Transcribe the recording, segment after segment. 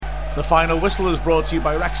The final whistle is brought to you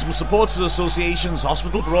by Wrexham Supporters Association's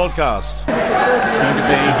Hospital Broadcast.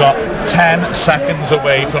 We've got 10 seconds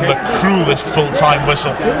away from the cruelest full-time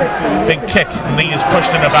whistle. Big kick, Lee is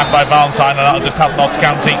pushed in the back by Valentine, and that'll just help Notts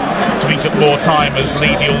County to eat up more time as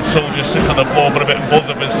Lee, the old soldier, sits on the floor for a bit and pulls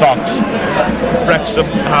up his socks. Wrexham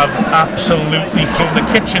have absolutely thrown the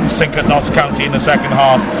kitchen sink at Notts County in the second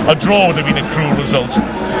half. A draw would have been a cruel result,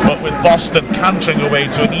 but with Boston cantering away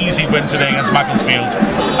to an easy win today against Macclesfield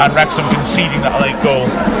and Wrexham conceding that late goal,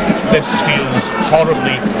 this feels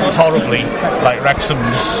horribly like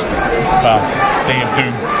Wrexham's day of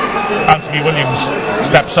doom. Anthony Williams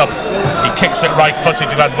steps up, he kicks it right footed.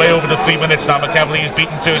 He's had way over the 3 minutes now. McEvely is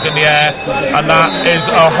beaten to it in the air, and that is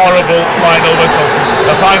a horrible final whistle.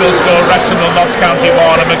 The final score, Wrexham and Notts County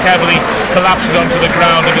 1, and McEvely collapses onto the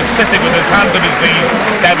ground and is sitting with his hands on his knees,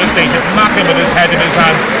 devastated, Mackin with his head in his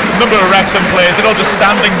hands. A number of Wrexham players, they're all just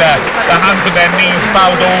standing there, their hands on their knees,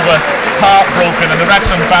 bowed over, heartbroken, and the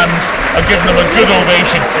Wrexham fans are giving them a good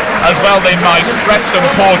ovation. As well they might. Wrexham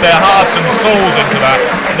poured their hearts and souls into that,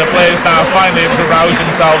 and the players now finally able to rouse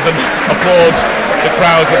themselves and applaud the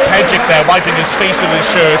crowd, with Pejic there wiping his face with his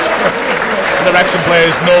shirt. The Wrexham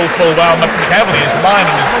players know full well McEvely is lying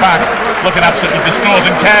on his back, looking absolutely distraught,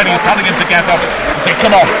 and Carey is telling him to get up and say,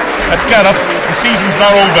 come on, let's get up, the season's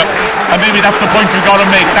not over. And maybe that's the point we've got to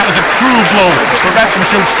make. That was a cruel blow, but Wrexham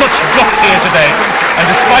showed such guts here today, and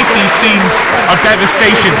despite these scenes of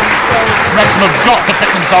devastation, Wrexham have got to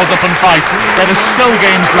pick themselves up and fight. There are still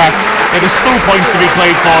games left, there are still points to be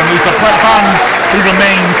played for, and there's the fans who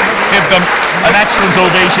remain give them an excellent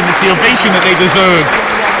ovation. It's the ovation that they deserve.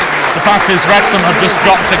 The fact is, Wrexham have just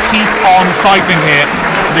got to keep on fighting here.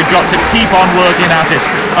 They've got to keep on working at it.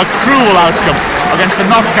 A cruel outcome against the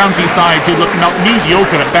Notts County side, who look not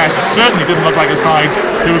mediocre at best. Certainly didn't look like a side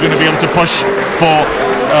who were going to be able to push for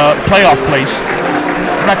playoff place.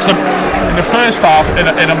 Wrexham in the first half in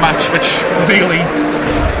a match which really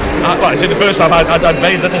in the first half I'd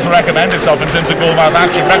very little to recommend itself in terms of goal-mouth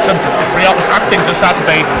action. Wrexham acting to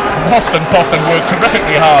Saturday, puffed and worked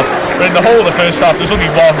terrifically hard, but in the whole of the first half there's only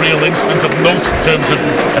one real incident of note in terms of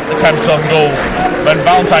attempts on goal, when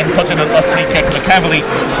Valentine put in a free kick. McEvely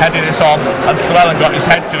headed it on and Llewellyn got his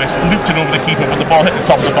head to it, looped it over the keeper, but the ball hit the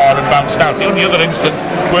top of the bar and bounced out. The only other incident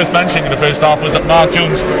worth mentioning in the first half was that Mark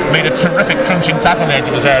Jones made a terrific crunching tackle on the edge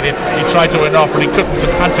of his area. He tried to win off but he couldn't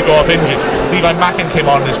and had to go off injured. Levi Mackin came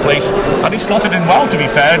on in his place, and he slotted in well, to be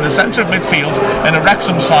fair, in the centre of midfield in a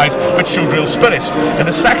Wrexham side which showed real spirit. In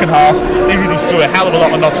the second half they really threw a hell of a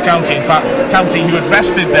lot on Notts County. In fact, County, who had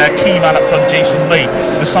rested their key man up front, Jason Lee,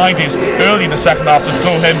 decided early in the second half to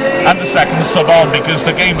throw him and the second sub on because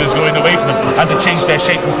the game was going away from them, and to change their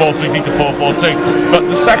shape from 4-3-3 to 4-4-2. But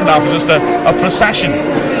the second half was just a procession,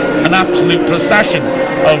 an absolute procession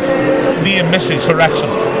of near misses for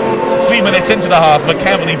Wrexham. 3 minutes into the half,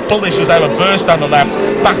 McEvely, bullish as ever, burst down the left,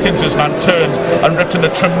 backed into his man, turned and ripped in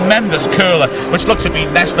a tremendous curler which looked to be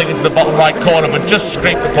nestling into the bottom right corner, but just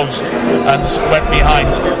scraped the post and went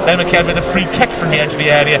behind. Then McEvely had a free kick from the edge of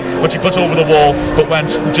the area which he put over the wall but went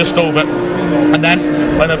just over. And then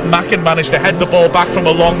when Mackin managed to head the ball back from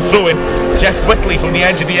a long throw-in, Jeff Whitley from the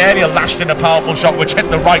edge of the area lashed in a powerful shot which hit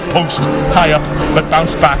the right post high up but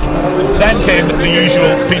bounced back. Then came the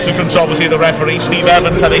usual piece of controversy. The referee, Steve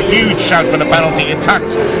Evans, had a huge shout for the penalty. He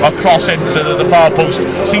attacked a cross into the far post,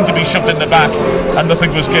 seemed to be shoved in the back, and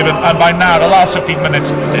nothing was given. And by now, the last 15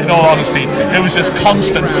 minutes, in all honesty, it was just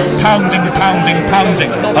constant pounding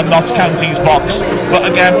on Notts County's box. But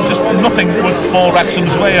again, just nothing would fall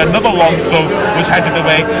Wrexham's way. Another long throw was headed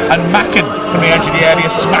away, and Mackin from the edge of the area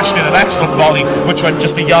smashed in an excellent volley which went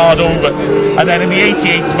just a yard over. And then in the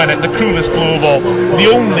 88th minute, the cruelest blow of all,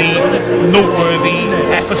 the only noteworthy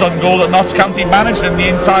effort on goal that Notts County managed in the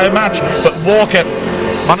entire match, but Walker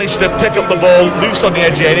managed to pick up the ball loose on the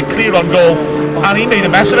edge of the area, clear on goal, and he made a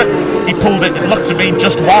mess of it. He pulled it looked to be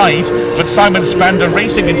just wide, but Simon Spender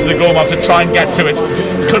racing into the goal mouth to try and get to it,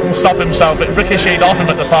 couldn't stop himself. It ricocheted off him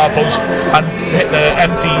at the far post and hit the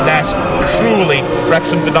empty net cruelly.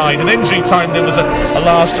 Wrexham denied. In injury time there was a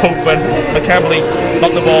last hope when McEvely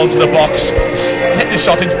knocked the ball into the box, hit the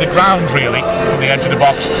shot into the ground really from the edge of the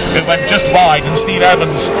box. It went just wide, and Steve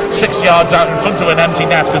Evans, 6 yards out in front of an empty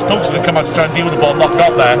net, because Poulsen had come out to try and deal with the ball, not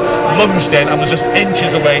got there, lunged in and was just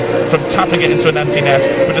inches away from tapping it into an empty net,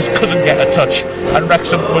 but just couldn't get a touch, and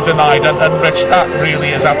Wrexham were denied. And Rich, that really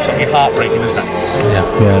is absolutely heartbreaking, isn't it? Yeah,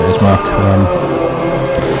 it is, Mark.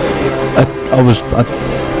 I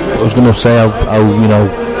was going to say how you know,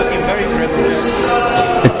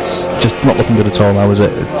 it's just not looking good at all now, is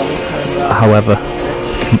it? However,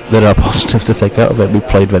 there are positives to take out of it. We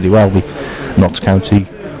played very well. Notts County,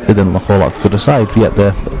 they didn't look all that good a side, yet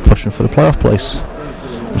they're pushing for the playoff place.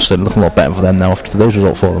 I'm certainly looking a lot better for them now after today's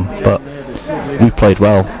result for them. But we played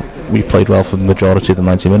well. We played well for the majority of the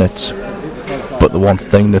 90 minutes. But the one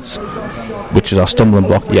thing which is our stumbling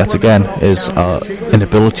block yet again, is our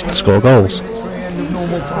inability to score goals.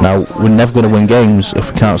 Now, we're never going to win games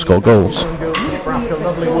if we can't score goals.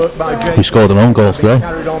 We scored an own goal today,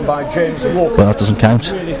 but that doesn't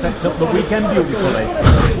count.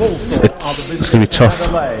 It's going to be tough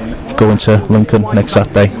going to Lincoln next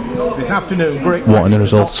Saturday, wanting the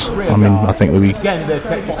results. I mean, I think we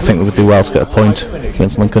would do well to get a point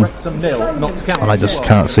against Lincoln, and I just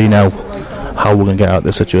can't see now how we're going to get out of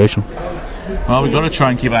this situation. Well, we've got to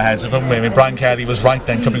try and keep our heads up, haven't we? I mean, Brian Carey was right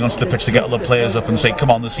then coming onto the pitch to get all the players up and say,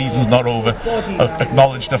 come on, the season's not over.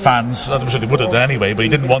 Acknowledge the fans. I'm sure they would have done anyway, but he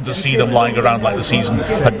didn't want to see them lying around like the season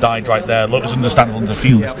had died right there. Look, it's understandable in the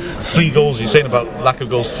field. 3 goals, you're saying about lack of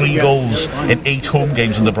goals, 3 goals in 8 home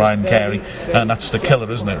games under Brian Carey, and that's the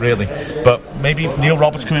killer, isn't it, really? But maybe Neil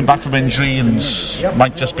Roberts coming back from injury and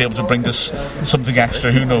might just be able to bring us something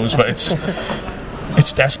extra, who knows, but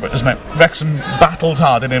it's desperate, isn't it? Wrexham battled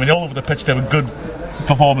hard, didn't they? I mean, all over the pitch there were good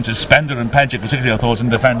performances. Spender and Pejic, particularly, I thought, in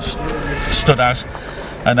defence, stood out.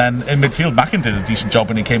 And then in midfield, Mackin did a decent job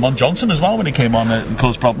when he came on. Johnson as well when he came on and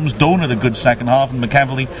caused problems. Doan had a good second half, and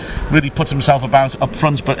McEverly really put himself about up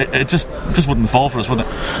front, but it just wouldn't fall for us, would it?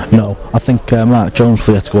 No, I think Mark Jones,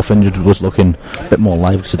 before he had to go off injured, was looking a bit more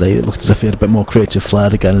lively today. It looked as if he had a bit more creative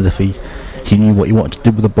flair again, as if he knew what he wanted to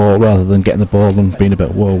do with the ball rather than getting the ball and being a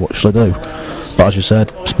bit, whoa, what should I do? But as you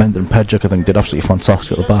said, Spender and Pejic, I think, did absolutely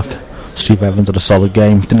fantastic at the back. Steve Evans had a solid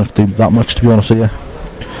game. Didn't have to do that much, to be honest with you.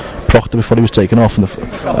 Proctor, before he was taken off, and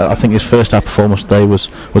I think his first half performance today was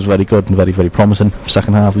very good and very, very promising.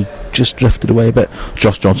 Second half, he just drifted away a bit.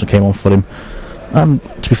 Josh Johnson came on for him. And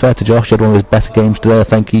to be fair to Josh, he had one of his better games today. I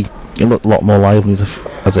think he looked a lot more lively,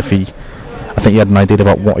 I think he had an idea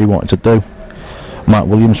about what he wanted to do. Matt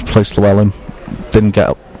Williams replaced Llewellyn. Didn't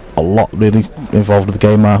get a lot really involved with the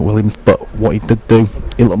game, Mark Williams, but what he did do,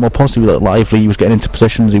 he looked more positive, he looked lively, he was getting into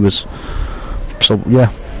positions, and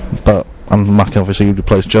Mack obviously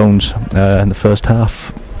replaced Jones in the first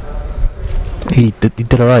half. He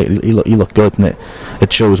did alright. He looked good, and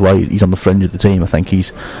it shows why he's on the fringe of the team. I think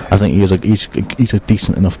he's a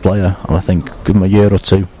decent enough player, and I think give him a year or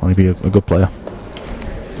two and he'll be a good player.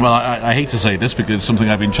 Well, I hate to say this because it's something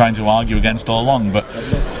I've been trying to argue against all along, but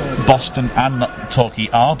Boston and Torquay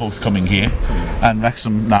are both coming here, and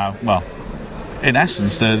Wrexham now, well, in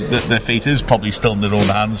essence, their fate is probably still in their own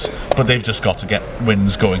hands, but they've just got to get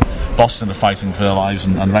wins going. Boston are fighting for their lives,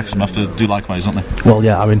 and Wrexham have to do likewise, don't they? Well,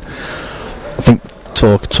 yeah, I mean, I think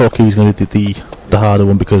Torquay is going to do the harder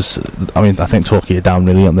one because, I mean, I think Torquay are down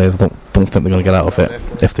really, and they don't think they're going to get out of it.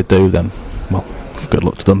 If they do, then, well, good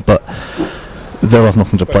luck to them, but they'll have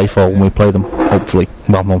nothing to play for when we play them, hopefully.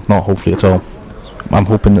 Well, no, not hopefully at all. I'm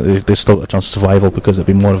hoping that they've still got a chance of survival because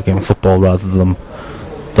it'll be more of a game of football rather than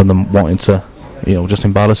them wanting to, just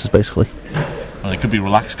embarrass us, basically. Well, they could be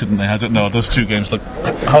relaxed, couldn't they? I don't know. Those 2 games look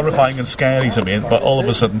horrifying and scary to me, but all of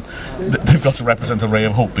a sudden they've got to represent a ray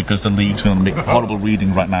of hope because the league's going to make horrible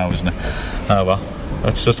reading right now, isn't it? Well,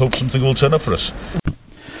 let's just hope something will turn up for us.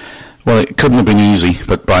 Well, it couldn't have been easy,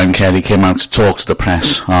 but Brian Carey came out to talk to the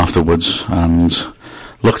press afterwards and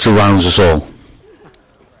looked to rouse us all.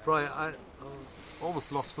 Brian, I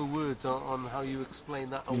almost lost for words on how you explain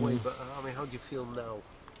that away, but I mean, how do you feel now?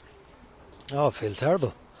 Oh, I feel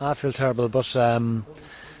terrible, but it's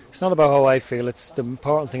not about how I feel. It's the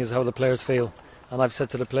important thing is how the players feel, and I've said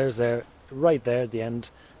to the players right there at the end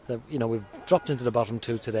that we've dropped into the bottom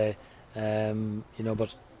 2 today, but I'm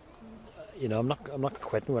not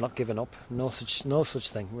quitting. We're not giving up. No such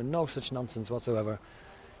thing. We're no such nonsense whatsoever.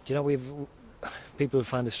 People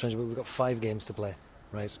find it strange, but we've got 5 games to play,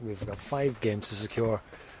 right? We've got 5 games to secure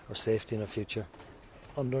our safety and our future.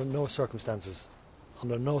 Under no circumstances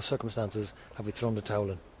have we thrown the towel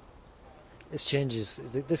in. This changes.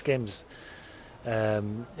 This game's.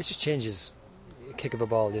 It just changes. A kick of a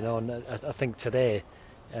ball, and I think today.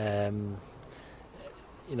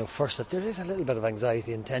 First up, there is a little bit of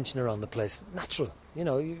anxiety and tension around the place. Natural,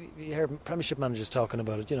 you hear Premiership managers talking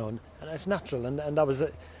about it, and it's natural, and that was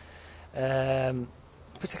it.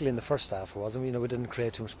 Particularly in the first half, it wasn't. We didn't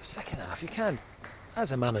create too much. But second half, you can't,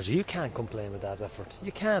 as a manager, you can't complain with that effort.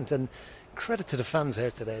 You can't. And credit to the fans here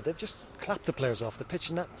today. They've just clapped the players off the pitch,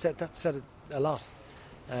 and that said it a lot.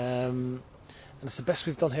 And it's the best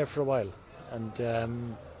we've done here for a while. And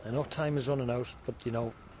I know time is running out, but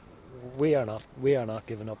we are not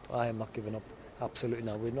giving up. I am not giving up. Absolutely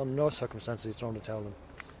not. We're under no circumstances thrown the towel in.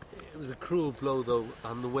 It was a cruel blow, though,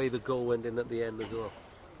 and the way the goal went in at the end as well.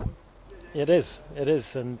 It is,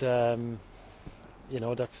 and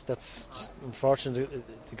that's just unfortunate.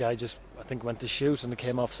 The guy just, I think, went to shoot and it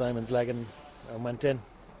came off Simon's leg and went in.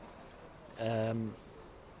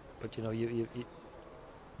 But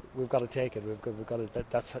we've got to take it. We've got to.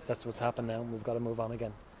 That's what's happened now. We've got to move on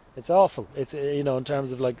again. It's awful. It's in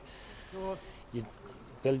terms of like you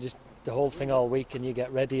build just the whole thing all week and you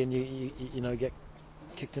get ready and you get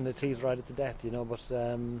kicked in the teeth right at the death. But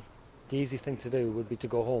the easy thing to do would be to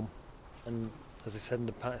go home and, as I said in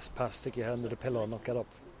the past, stick your head under the pillow and not get up.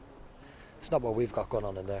 It's not what we've got going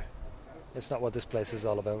on in there. It's not what this place is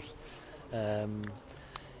all about.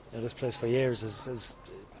 This place for years as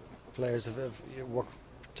players have worked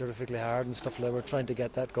terrifically hard and stuff like that. We're trying to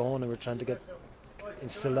get that going and we're trying to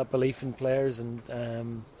instill that belief in players, and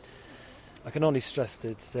I can only stress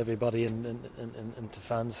to everybody and to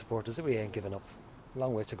fans, supporters, that we ain't giving up.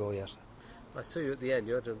 Long way to go yet. I saw you at the end.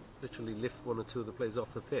 You had to literally lift one or two of the players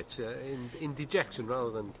off the pitch in dejection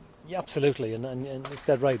rather than... Yeah, absolutely, and it's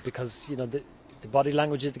dead right, because the body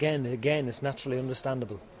language again is naturally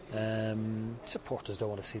understandable. Supporters don't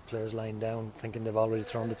want to see players lying down thinking they've already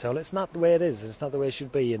thrown the towel. It's not the way it is. It's not the way it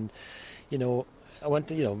should be. And I went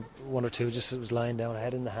to one or two just as it was lying down,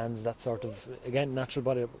 head in the hands, that sort of, again, natural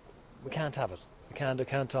body. We can't have it. We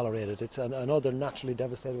can't tolerate it. I know they're naturally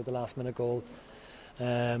devastated with the last minute goal,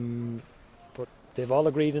 but they've all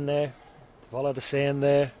agreed in there. They've all had a say in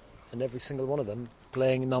there, and every single one of them,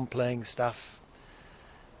 playing, non-playing, staff,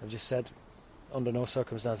 have just said, under no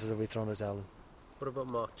circumstances have we thrown a towel in. What about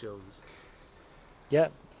Mark Jones? Yeah,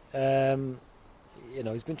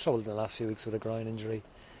 he's been troubled in the last few weeks with a groin injury.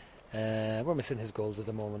 We're missing his goals at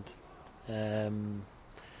the moment,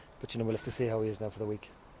 but we'll have to see how he is now for the week.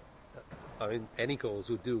 I mean, any goals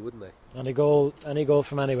would do, wouldn't they? Any goal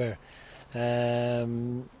from anywhere.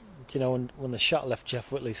 When the shot left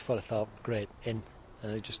Jeff Whitley's foot, I thought, great, in,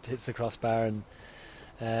 and it just hits the crossbar. And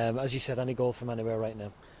as you said, any goal from anywhere right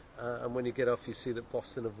now. And when you get off, you see that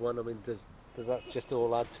Boston have won. I mean, does that just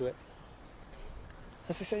all add to it?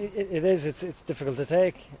 As I say, it is. It's difficult to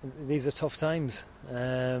take. These are tough times.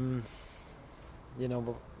 But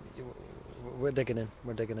we're digging in.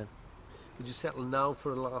 Would you settle now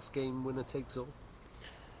for a last game winner takes all?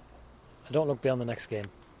 I don't look beyond the next game.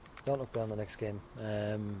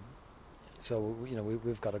 So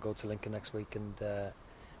we've got to go to Lincoln next week and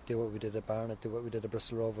do what we did at Barnet, do what we did at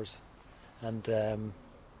Bristol Rovers, and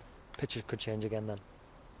picture could change again then.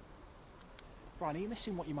 Brian, are you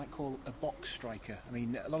missing what you might call a box striker? I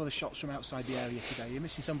mean, a lot of the shots from outside the area today, you're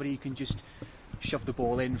missing somebody who can just shove the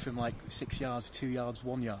ball in from like 6 yards, 2 yards,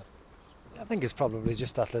 1 yard. I think it's probably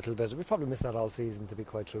just that little bit. We probably missed that all season, to be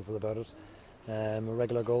quite truthful about it. A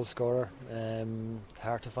regular goal scorer,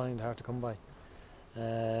 hard to find, hard to come by.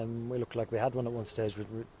 We looked like we had one at one stage. We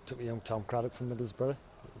took a young Tom Craddock from Middlesbrough.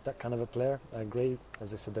 That kind of a player, I agree.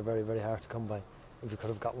 As I said, they're very, very hard to come by. If we could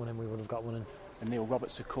have got one in, we would have got one in. And Neil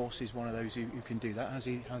Roberts, of course, is one of those who can do that. How's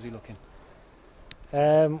he looking?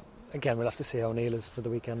 Again, we'll have to see how Neil is for the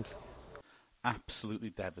weekend. Absolutely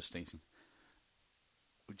devastating.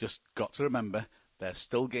 We've just got to remember there's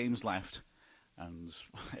still games left and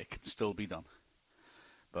it can still be done.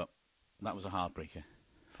 But that was a heartbreaker.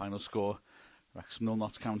 Final score, Wrexham 0,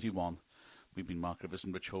 Notts County 1. We've been Mark Rivers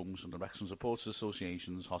and Rich Holmes on the Wrexham Supporters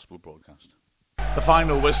Association's Hospital Broadcast. The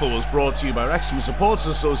final whistle was brought to you by Wrexham Supporters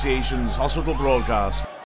Association's Hospital Broadcast.